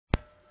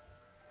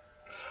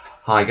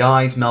Hi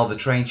guys, Mel the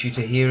Train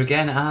Tutor here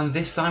again, and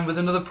this time with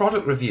another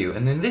product review.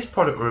 And in this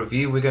product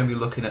review we're going to be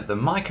looking at the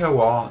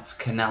MicroArt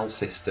Canal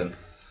system.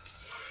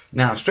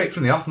 Now, straight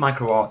from the off,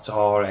 MicroArt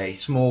are a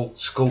small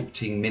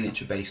sculpting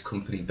miniature based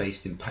company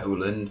based in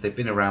Poland. They've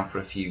been around for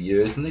a few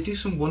years and they do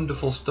some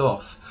wonderful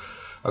stuff.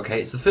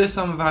 Okay, it's the first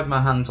time I've had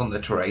my hands on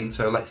the terrain,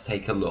 so let's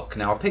take a look.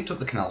 Now, I picked up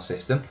the Canal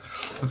system,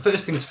 and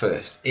first things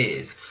first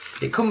is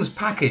it comes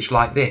packaged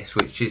like this,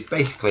 which is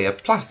basically a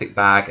plastic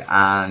bag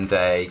and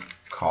a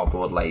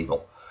cardboard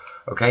label.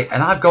 Okay,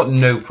 and I've got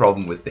no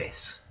problem with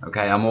this.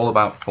 Okay, I'm all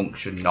about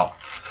function, not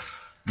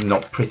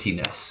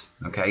prettiness.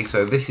 Okay,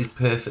 so this is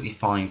perfectly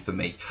fine for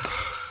me.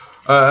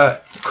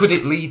 Could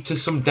it lead to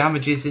some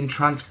damages in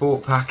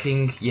transport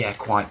packing? Yeah,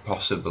 quite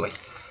possibly.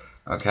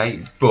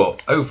 Okay,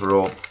 but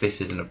overall this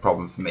isn't a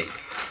problem for me.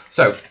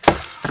 So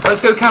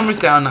let's go cameras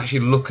down and actually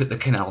look at the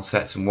Canal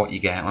sets and what you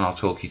get, and I'll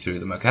talk you through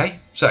them. Okay,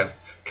 so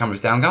cameras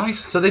down, guys.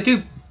 So they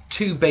do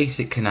two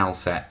basic Canal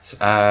sets.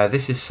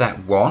 This is set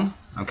 1,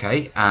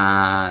 okay,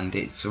 and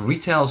it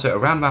retails at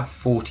around about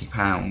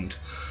 £40.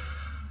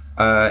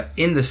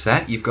 In the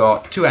set you've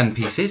got 2 end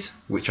pieces,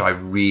 which I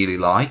really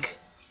like.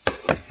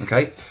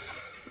 Okay,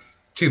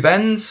 2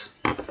 bends,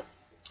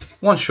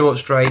 1 short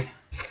straight,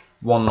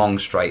 1 long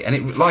straight, and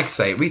it, like I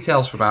say, it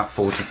retails for about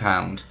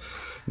 £40.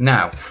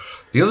 Now,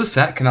 the other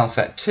set, Canal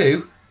set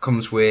 2,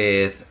 comes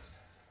with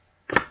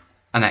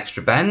an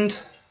extra bend,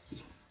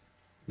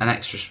 an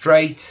extra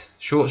straight,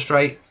 short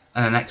straight,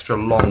 and an extra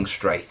long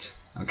straight.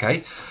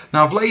 Okay,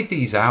 now I've laid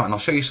these out and I'll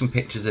show you some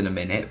pictures in a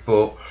minute,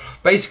 but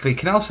basically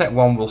Canal set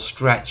 1 will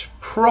stretch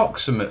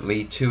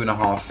approximately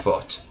 2.5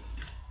 foot.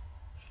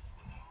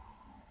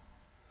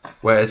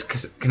 Whereas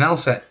Canal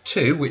set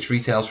 2, which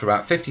retails for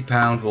about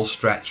 £50, will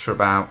stretch for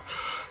about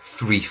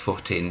 3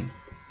 foot in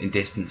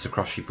distance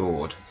across your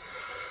board.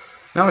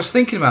 Now I was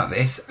thinking about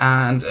this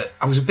and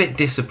I was a bit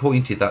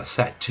disappointed that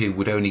set 2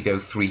 would only go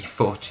 3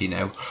 foot, you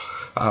know.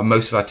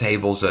 Most of our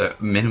tables are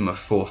minimum of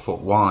 4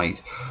 foot wide.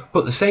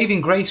 But the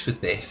saving grace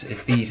with this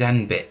is these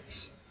end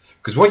bits.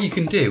 Because what you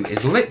can do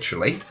is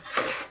literally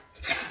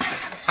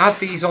add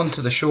these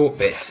onto the short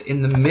bits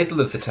in the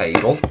middle of the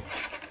table,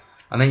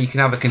 and then you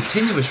can have a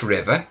continuous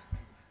river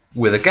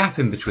with a gap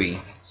in between.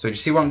 So do you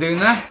see what I'm doing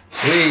there?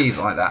 Please,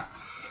 like that.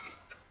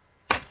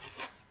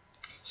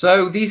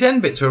 So these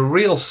end bits are a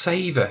real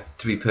saver,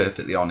 to be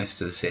perfectly honest,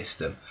 to the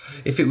system.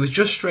 If it was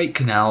just straight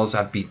canals,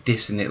 I'd be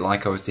dissing it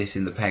like I was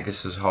dissing the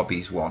Pegasus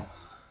Hobbies one.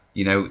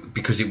 You know,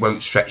 because it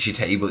won't stretch your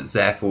table, it's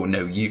therefore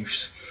no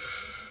use.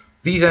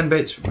 These end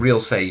bits,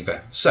 real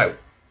saver. So,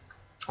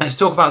 let's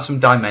talk about some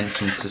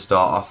dimensions to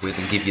start off with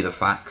and give you the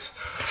facts.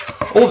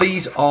 All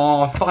these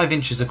are 5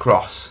 inches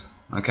across,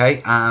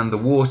 okay, and the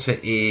water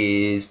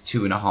is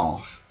 2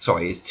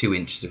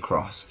 inches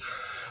across.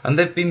 And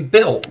they've been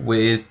built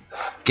with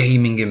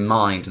gaming in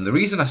mind, and the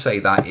reason I say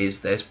that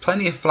is there's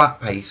plenty of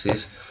flat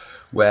places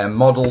where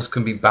models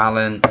can be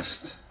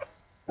balanced.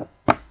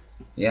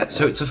 Yeah,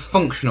 so it's a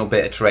functional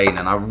bit of terrain,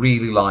 and I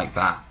really like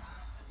that.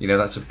 You know,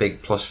 that's a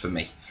big plus for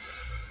me.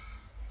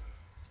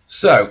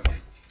 So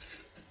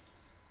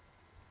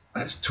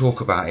let's talk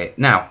about it.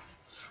 Now,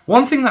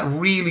 one thing that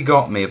really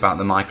got me about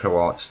the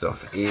MicroArt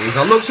stuff is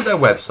I looked at their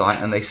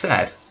website and they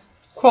said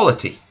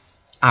quality,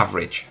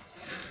 average.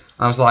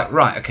 And I was like,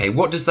 right, okay,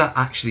 what does that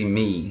actually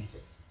mean?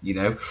 You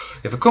know,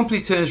 if a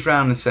company turns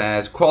around and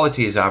says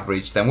quality is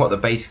average, then what they're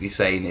basically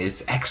saying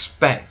is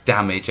expect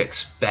damage,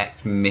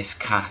 expect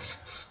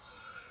miscasts.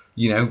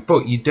 You know,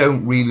 but you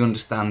don't really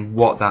understand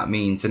what that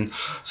means. And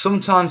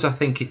sometimes I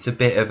think it's a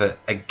bit of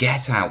a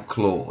get-out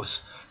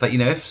clause. That, you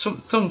know, if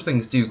some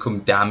things do come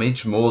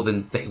damaged more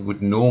than they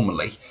would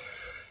normally,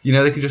 you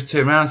know, they can just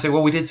turn around and say,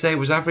 well, we did say it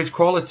was average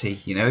quality.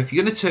 You know, if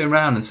you're going to turn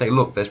around and say,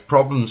 look, there's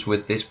problems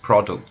with this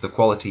product, the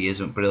quality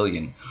isn't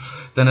brilliant,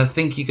 then I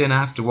think you're going to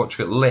have to watch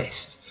it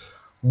list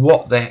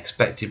what the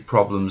expected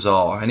problems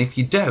are. And if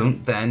you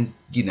don't, then,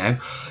 you know,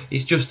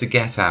 it's just a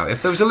get out.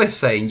 If there was a list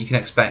saying you can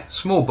expect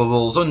small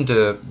bubbles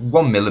under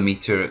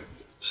 1mm at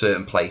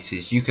certain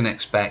places, you can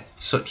expect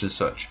such and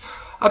such,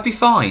 I'd be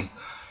fine.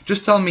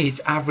 Just tell me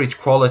it's average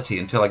quality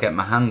until I get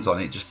my hands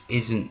on it just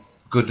isn't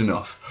good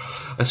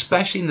enough.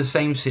 Especially in the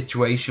same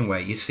situation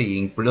where you're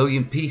seeing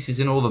brilliant pieces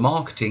in all the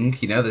marketing,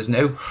 you know, there's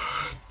no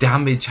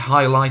damage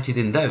highlighted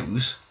in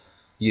those,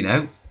 you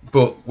know,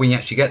 but when you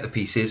actually get the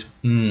pieces,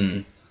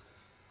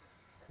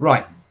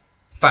 Right,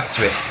 back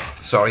to it,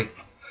 sorry.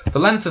 The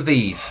length of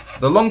these,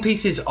 the long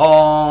pieces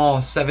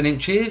are 7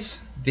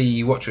 inches,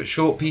 the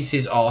short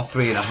pieces are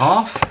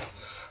 3.5.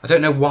 I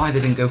don't know why they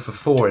didn't go for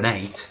 4 and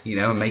 8, you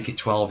know, and make it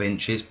 12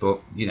 inches,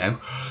 but, you know,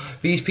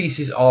 these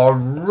pieces are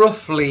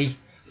roughly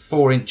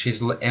 4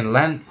 inches in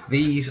length.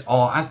 These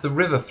are, as the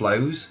river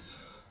flows,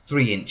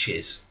 3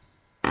 inches.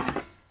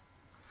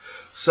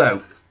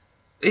 So,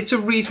 it's a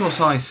reasonable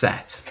size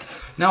set.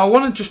 Now, I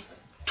want to just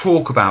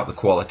talk about the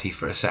quality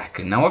for a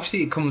second. Now,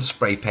 obviously it comes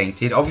spray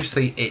painted.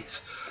 Obviously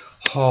it's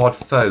hard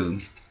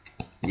foam,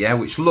 yeah,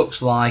 which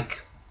looks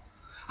like,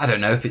 I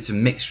don't know if it's a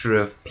mixture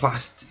of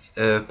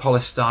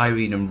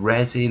polystyrene and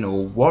resin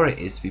or what it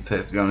is, to be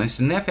perfectly honest.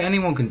 And if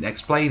anyone can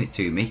explain it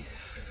to me,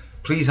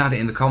 please add it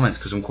in the comments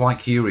because I'm quite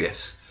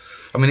curious.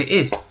 I mean, it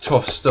is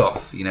tough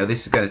stuff, you know,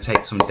 this is going to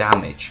take some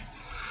damage.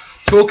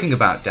 Talking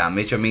about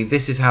damage, I mean,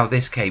 this is how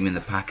this came in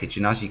the package,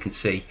 and as you can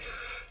see,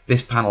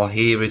 this panel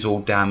here is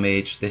all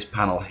damaged, this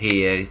panel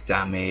here is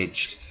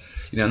damaged,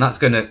 you know, and that's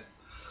going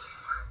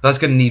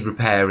to need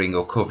repairing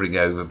or covering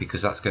over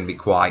because that's going to be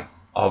quite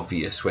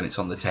obvious when it's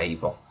on the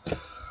table.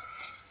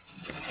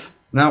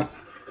 Now,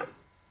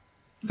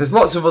 there's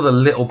lots of other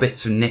little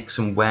bits of nicks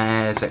and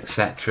wears,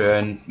 etc.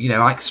 And, you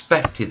know, I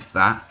expected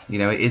that. You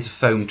know, it is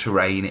foam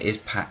terrain, it is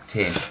packed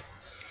in.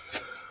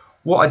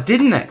 What I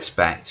didn't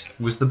expect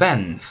was the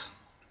bends.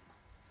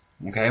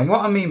 Okay, and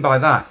what I mean by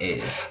that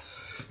is,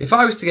 if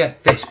I was to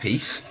get this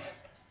piece,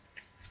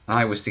 do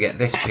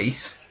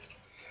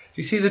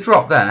you see the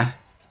drop there?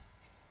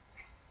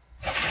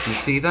 Can you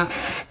see that?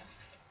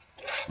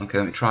 Okay,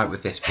 let me try it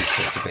with this piece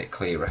so it's a bit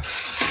clearer.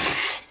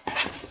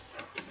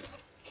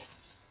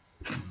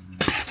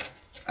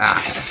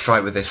 Let's try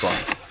it with this one.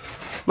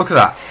 Look at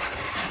that.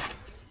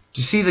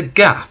 Do you see the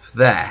gap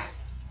there?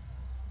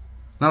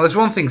 Now there's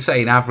one thing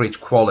saying average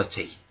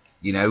quality,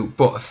 you know,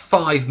 but a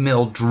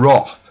 5mm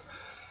drop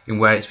in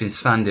where it's been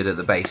sanded at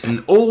the base,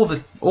 and all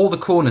the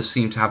corners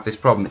seem to have this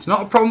problem. It's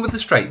not a problem with the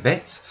straight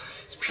bits,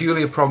 it's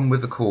purely a problem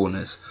with the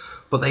corners,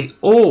 but they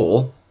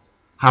all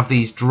have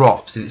these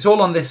drops, and it's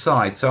all on this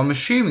side, so I'm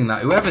assuming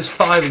that whoever's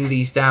filing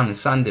these down and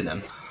sanding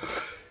them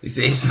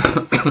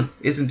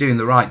isn't doing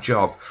the right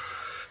job.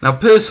 Now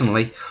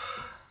personally,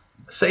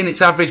 saying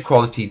it's average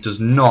quality does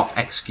not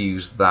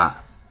excuse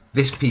that.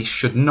 This piece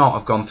should not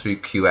have gone through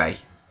QA.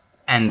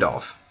 End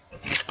of.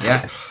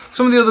 Yeah.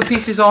 Some of the other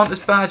pieces aren't as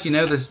bad, you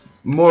know, there's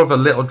more of a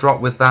little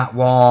drop with that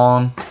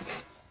one.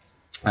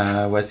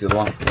 Where's the other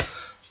one?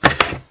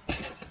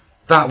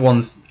 That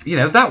one's, you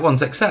know, that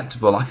one's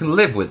acceptable. I can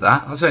live with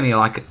that. That's only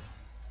like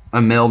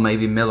a mil,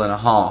 maybe 1.5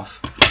 mils.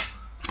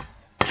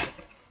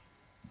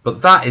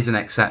 But that isn't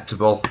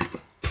acceptable.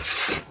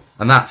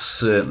 And that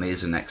certainly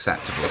isn't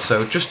acceptable.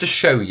 So just to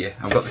show you,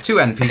 I've got the two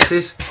end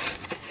pieces.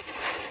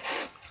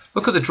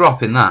 Look at the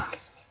drop in that.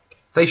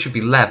 They should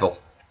be level.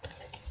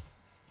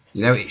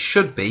 You know, it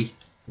should be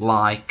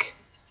like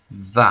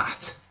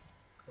that.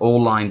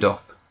 All lined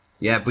up.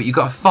 Yeah, but you've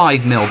got a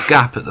 5mm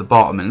gap at the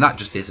bottom, and that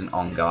just isn't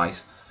on,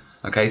 guys.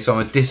 Okay, so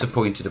I'm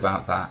disappointed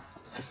about that.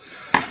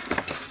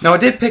 Now, I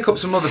did pick up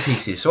some other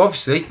pieces. So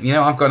obviously, you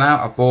know, I've gone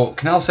out, I've bought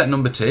Canal set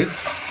number 2.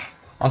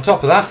 On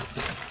top of that,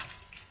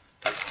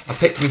 I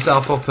picked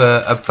myself up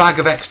a bag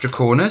of extra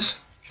corners,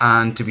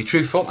 and to be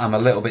truthful, I'm a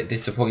little bit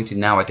disappointed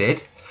now I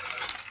did.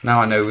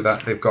 Now I know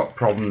that they've got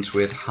problems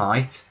with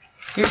height.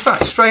 In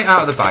fact, straight out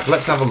of the bag,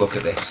 let's have a look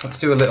at this. Let's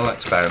do a little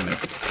experiment.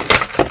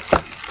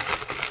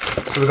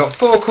 So we've got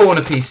 4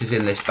 corner pieces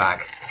in this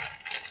bag.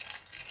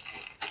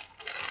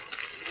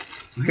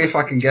 If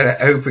I can get it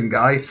open,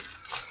 guys.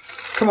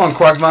 Come on,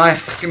 Quagmire,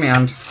 give me a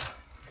hand.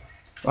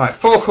 Right,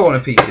 4 corner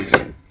pieces.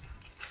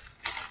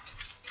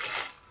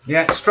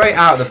 Yeah, straight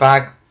out of the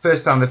bag.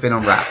 First time they've been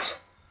unwrapped.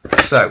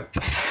 So,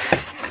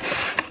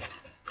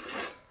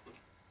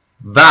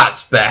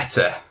 that's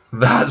better.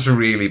 That's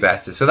really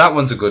better. So that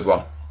one's a good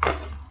one.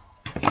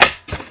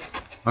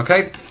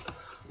 Okay,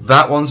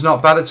 that one's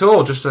not bad at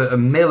all. Just a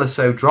mil or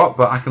so drop,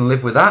 but I can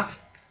live with that.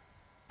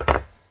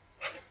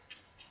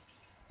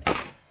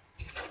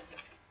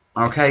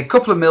 Okay, a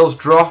couple of mils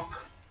drop.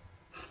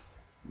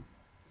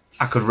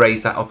 I could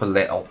raise that up a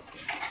little.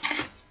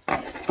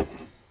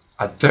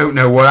 I don't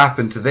know what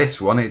happened to this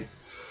one. It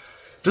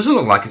doesn't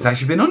look like it's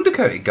actually been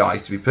undercoated,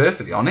 guys, to be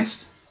perfectly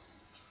honest.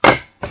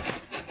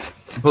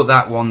 But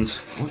that one's...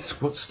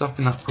 What's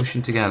stopping that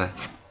pushing together?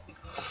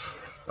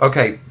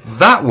 Okay,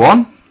 that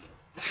one,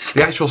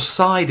 the actual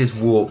side is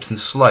warped and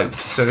sloped.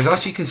 So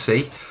as you can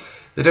see,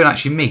 they don't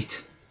actually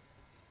meet.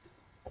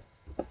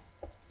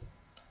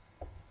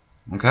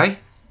 Okay?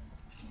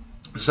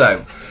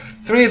 So,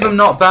 3 of them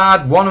not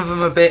bad, 1 of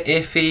them a bit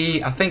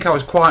iffy. I think I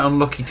was quite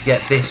unlucky to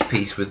get this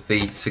piece with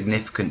the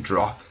significant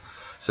drop.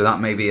 So that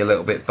may be a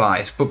little bit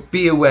biased. But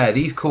be aware,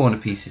 these corner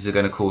pieces are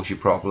going to cause you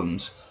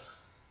problems.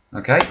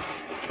 Okay?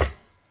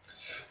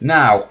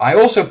 Now, I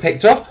also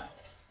picked up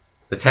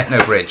the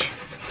Techno Bridge.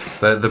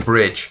 The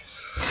bridge.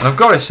 And I've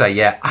got to say,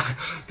 yeah,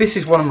 this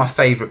is one of my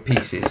favourite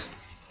pieces.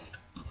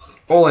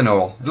 All in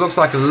all, it looks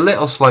like a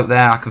little slope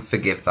there. I can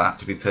forgive that,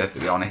 to be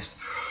perfectly honest.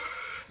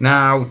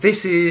 Now,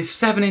 this is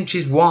 7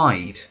 inches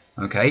wide,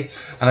 okay?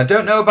 And I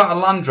don't know about a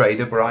Land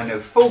Raider, but I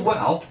know full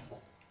well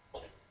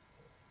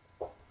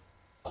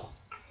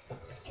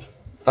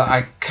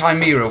that a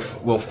Chimera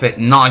will fit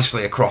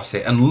nicely across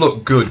it and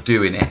look good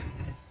doing it,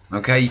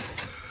 okay?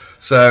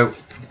 So,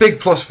 big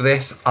plus for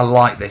this. I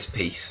like this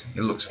piece.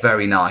 It looks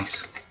very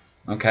nice,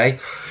 okay?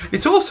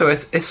 It's also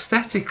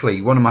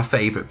aesthetically one of my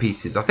favourite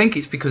pieces. I think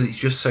it's because it's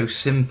just so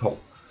simple.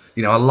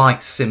 You know, I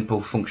like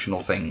simple, functional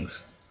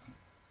things.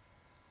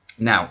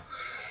 Now,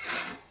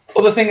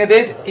 other thing I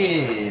did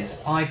is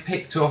I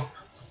picked up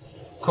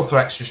a couple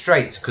of extra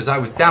straights because I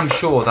was damn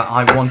sure that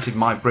I wanted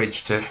my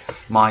bridge to,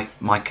 my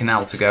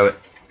canal to go at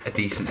a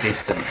decent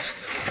distance.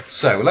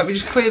 So let me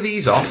just clear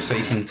these off so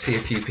you can see a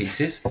few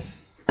pieces.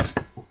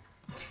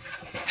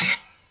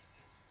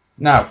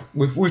 Now,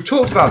 we've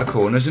talked about the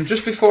corners, and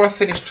just before I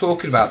finish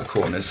talking about the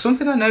corners,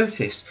 something I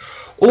noticed,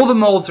 all the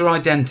moulds are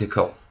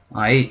identical,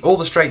 i.e. all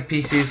the straight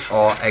pieces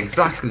are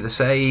exactly the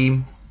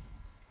same,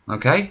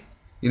 okay?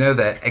 You know,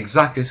 they're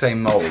exactly the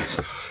same moulds.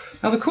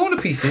 Now the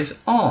corner pieces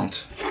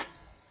aren't.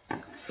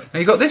 Now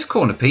you've got this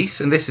corner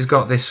piece, and this has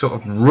got this sort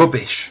of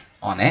rubbish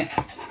on it.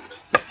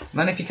 And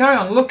then if you carry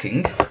on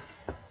looking,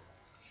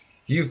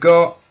 you've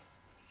got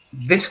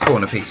this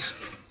corner piece,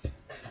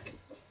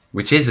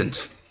 which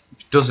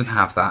doesn't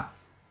have that.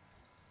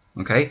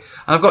 Okay, and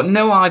I've got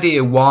no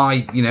idea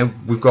why, you know,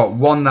 we've got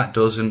one that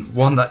doesn't,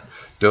 one that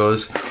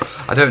does.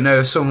 I don't know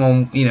if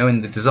someone, you know,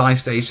 in the design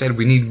stage said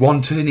we need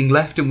one turning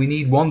left and we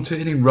need one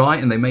turning right,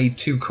 and they made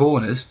two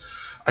corners.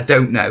 I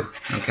don't know,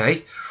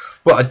 okay,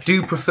 but I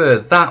do prefer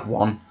that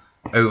one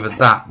over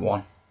that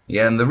one.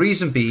 Yeah, and the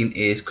reason being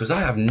is because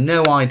I have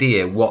no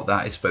idea what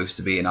that is supposed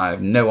to be, and I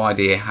have no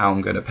idea how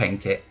I'm going to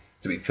paint it,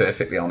 to be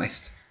perfectly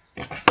honest.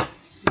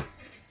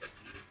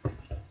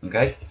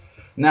 Okay,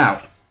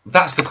 now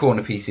that's the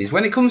corner pieces.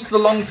 When it comes to the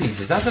long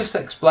pieces, as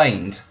I've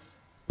explained,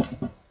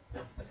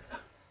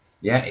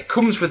 yeah, it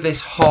comes with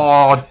this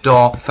hard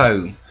dark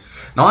foam.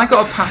 Now I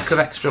got a pack of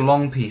extra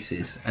long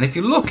pieces, and if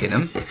you look in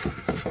them,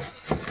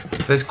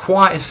 there's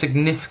quite a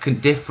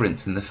significant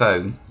difference in the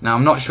foam. Now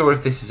I'm not sure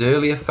if this is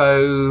earlier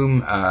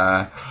foam.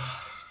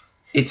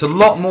 It's a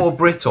lot more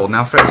brittle.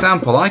 Now, for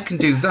example, I can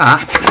do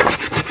that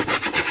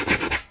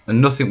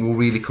and nothing will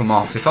really come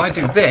off. If I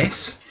do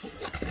this,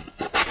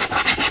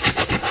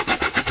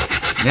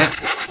 yeah,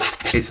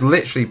 it's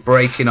literally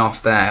breaking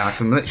off there. I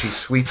can literally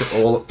sweep it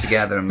all up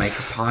together and make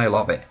a pile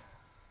of it.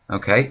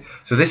 Okay,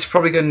 so this is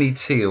probably going to need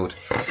sealed.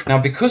 Now,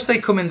 because they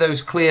come in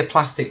those clear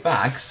plastic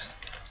bags,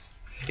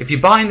 if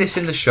you're buying this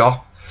in the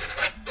shop,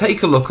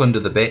 take a look under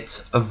the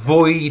bits.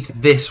 Avoid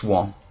this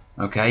one,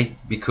 okay,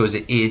 because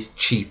it is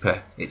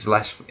cheaper. It's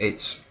less,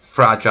 it's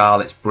fragile,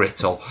 it's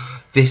brittle.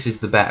 This is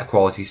the better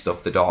quality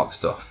stuff, the dark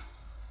stuff.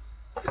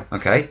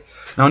 Okay,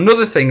 now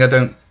another thing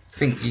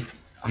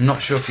I'm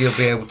not sure if you'll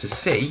be able to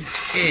see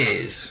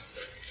is,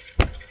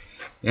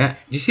 yeah,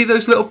 you see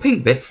those little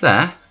pink bits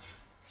there?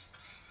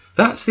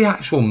 That's the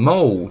actual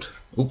mould.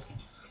 Oop,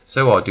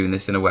 so odd doing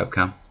this in a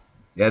webcam.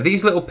 Yeah,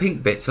 these little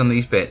pink bits on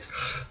these bits,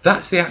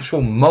 that's the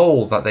actual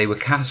mould that they were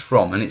cast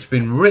from, and it's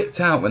been ripped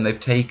out when they've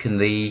taken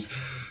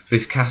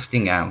this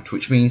casting out,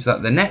 which means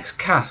that the next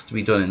cast to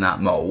be done in that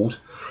mould,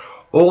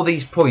 all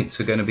these points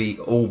are going to be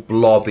all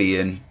blobby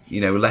and,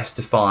 you know, less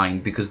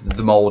defined because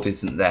the mould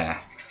isn't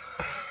there.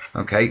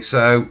 Okay,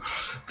 so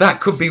that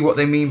could be what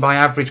they mean by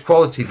average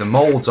quality. The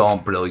moulds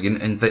aren't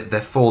brilliant and they're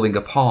falling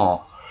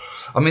apart.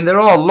 I mean, there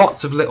are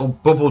lots of little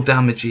bubble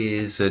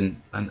damages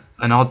and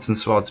odds and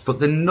sods, but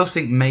they're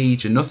nothing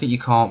major, nothing you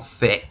can't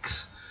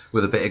fix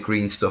with a bit of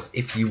green stuff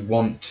if you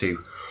want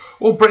to.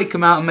 Or break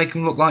them out and make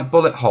them look like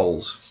bullet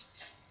holes.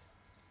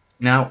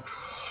 Now,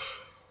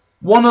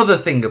 one other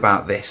thing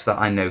about this that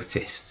I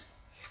noticed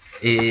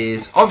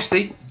is,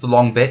 obviously, the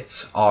long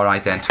bits are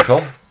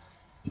identical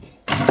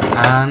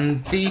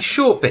and the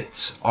short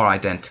bits are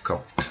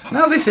identical.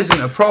 Now, this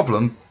isn't a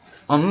problem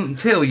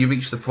until you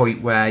reach the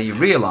point where you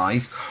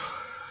realise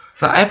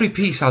that every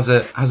piece has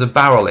a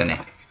barrel in it.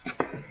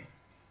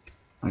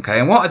 Okay,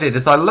 and what I did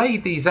is I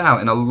laid these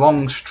out in a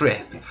long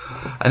strip,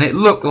 and it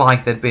looked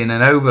like there'd been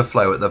an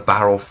overflow at the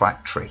barrel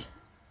factory.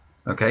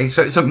 Okay,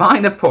 so it's a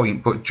minor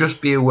point, but just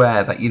be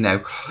aware that, you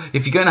know,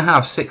 if you're going to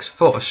have 6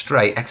 foot of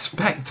straight,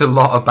 expect a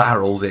lot of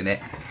barrels in it.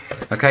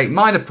 Okay,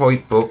 minor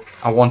point, but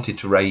I wanted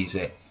to raise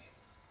it.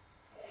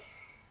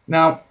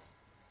 Now,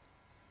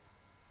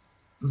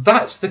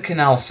 that's the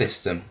Canal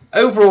system.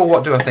 Overall,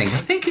 what do I think? I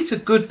think it's a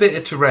good bit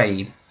of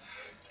terrain.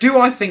 Do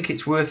I think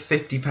it's worth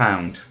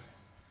 £50?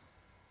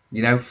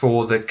 You know,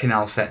 for the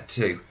Canal set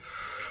 2.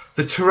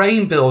 The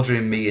terrain builder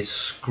in me is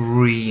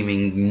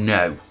screaming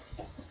no.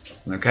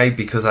 Okay,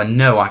 because I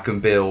know I can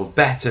build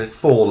better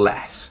for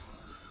less.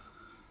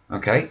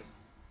 Okay,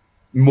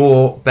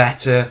 more,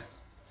 better,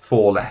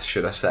 for less,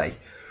 should I say.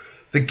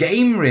 The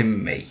gamer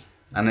in me,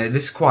 and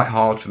this is quite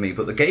hard for me,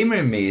 but the gamer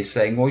in me is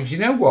saying, well, you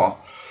know what?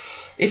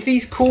 If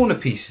these corner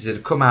pieces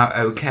had come out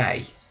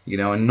okay, you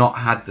know, and not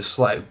had the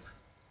slope,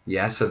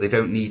 yeah, so they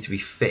don't need to be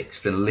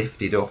fixed and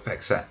lifted up,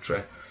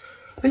 etc.,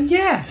 then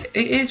yeah,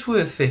 it is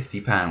worth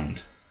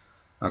 £50.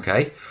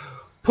 Okay,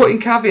 putting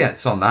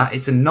caveats on that,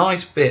 it's a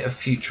nice bit of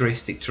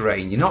futuristic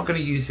terrain. You're not going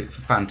to use it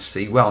for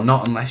fantasy, well,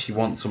 not unless you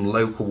want some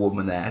local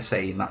woman there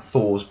saying that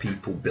Thor's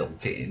people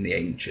built it in the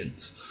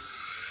ancients.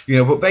 You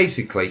know, but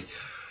basically,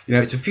 you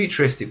know, it's a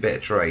futuristic bit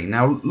of terrain.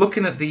 Now,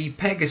 looking at the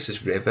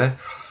Pegasus River,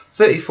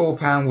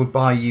 £34 would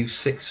buy you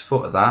 6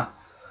 foot of that.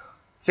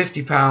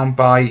 £50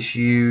 buys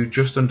you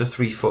just under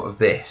 3 foot of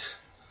this,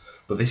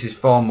 but this is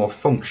far more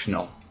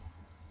functional.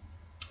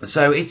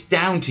 So it's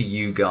down to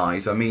you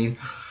guys. I mean,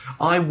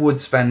 I would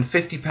spend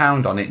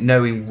 £50 on it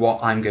knowing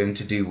what I'm going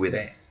to do with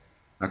it.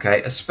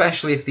 Okay,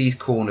 especially if these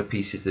corner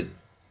pieces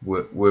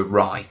were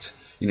right,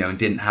 you know, and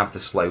didn't have the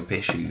slope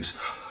issues.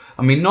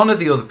 I mean, none of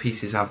the other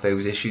pieces have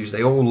those issues.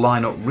 They all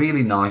line up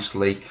really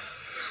nicely.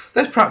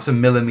 There's perhaps a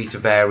millimetre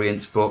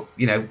variance, but,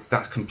 you know,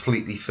 that's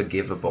completely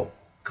forgivable.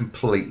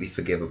 completely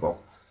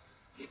forgivable.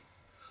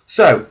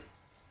 So,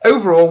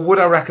 overall, would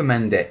I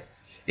recommend it?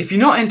 If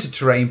you're not into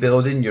terrain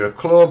building, you're a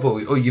club,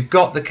 or you've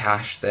got the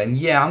cash, then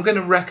yeah, I'm going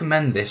to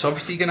recommend this.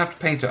 Obviously, you're going to have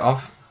to paint it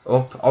up.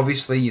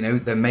 Obviously, you know,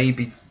 there may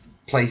be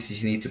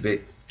places you need to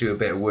do a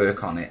bit of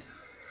work on it.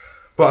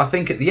 But I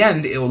think at the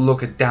end, it'll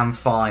look a damn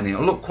fine.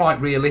 It'll look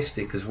quite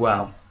realistic as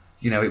well.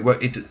 You know,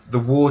 the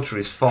water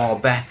is far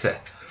better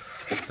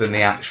than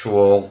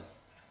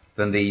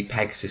the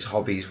Pegasus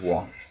Hobbies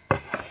one.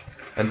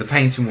 And the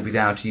painting will be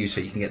down to you, so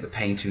you can get the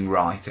painting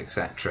right,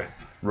 etc.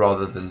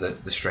 Rather than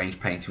the strange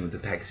painting with the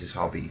Pegasus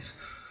Hobbies.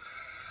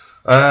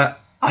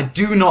 I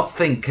do not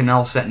think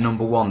Canal set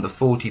number 1, the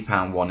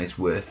 £40 one, is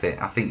worth it.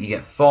 I think you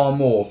get far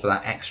more for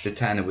that extra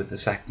tenner with the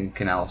second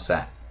Canal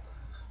set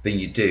than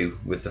you do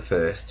with the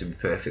first, to be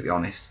perfectly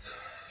honest.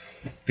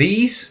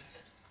 These,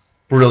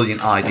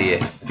 brilliant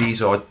idea.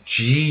 These are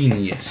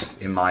genius,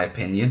 in my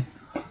opinion.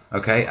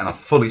 Okay, and I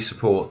fully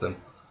support them.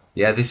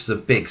 Yeah, this is a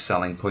big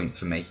selling point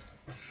for me.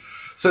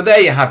 So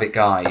there you have it,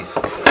 guys.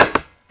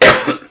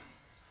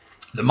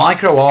 The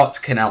Micro Arts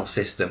Canal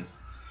system.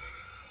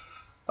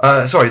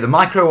 The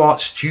Micro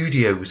Arts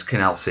Studios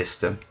Canal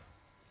system.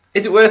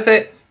 Is it worth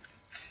it?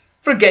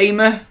 For a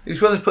gamer who's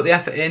willing to put the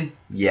effort in,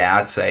 yeah,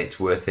 I'd say it's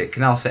worth it.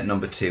 Canal set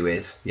number 2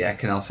 is. Yeah,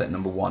 Canal set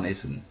number 1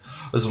 isn't.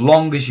 As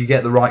long as you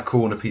get the right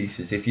corner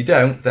pieces. If you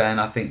don't, then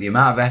I think the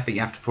amount of effort you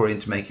have to put in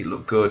to make it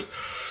look good,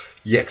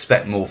 you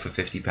expect more for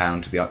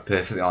 £50, to be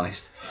perfectly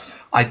honest.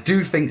 I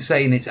do think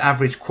saying it's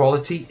average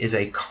quality is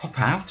a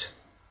cop-out.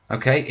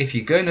 Okay, if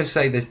you're going to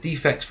say there's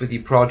defects with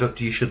your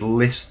product, you should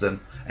list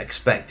them,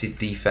 expected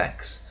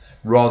defects,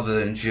 rather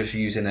than just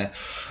using a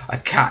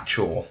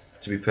catch-all,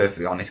 to be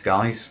perfectly honest,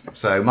 guys.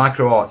 So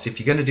Micro Arts, if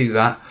you're going to do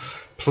that,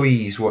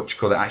 please,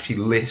 actually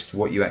list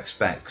what you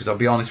expect, because I'll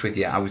be honest with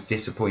you, I was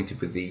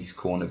disappointed with these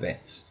corner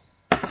bits.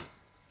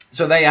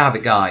 So there you have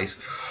it, guys.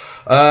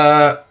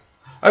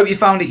 Hope you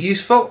found it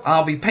useful.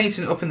 I'll be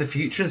painting it up in the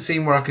future and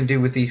seeing what I can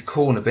do with these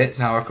corner bits,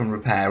 how I can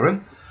repair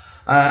them.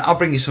 I'll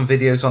bring you some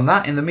videos on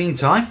that. In the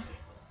meantime,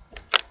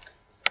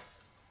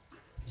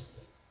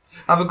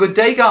 have a good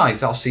day,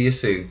 guys. I'll see you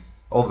soon.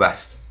 All the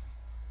best.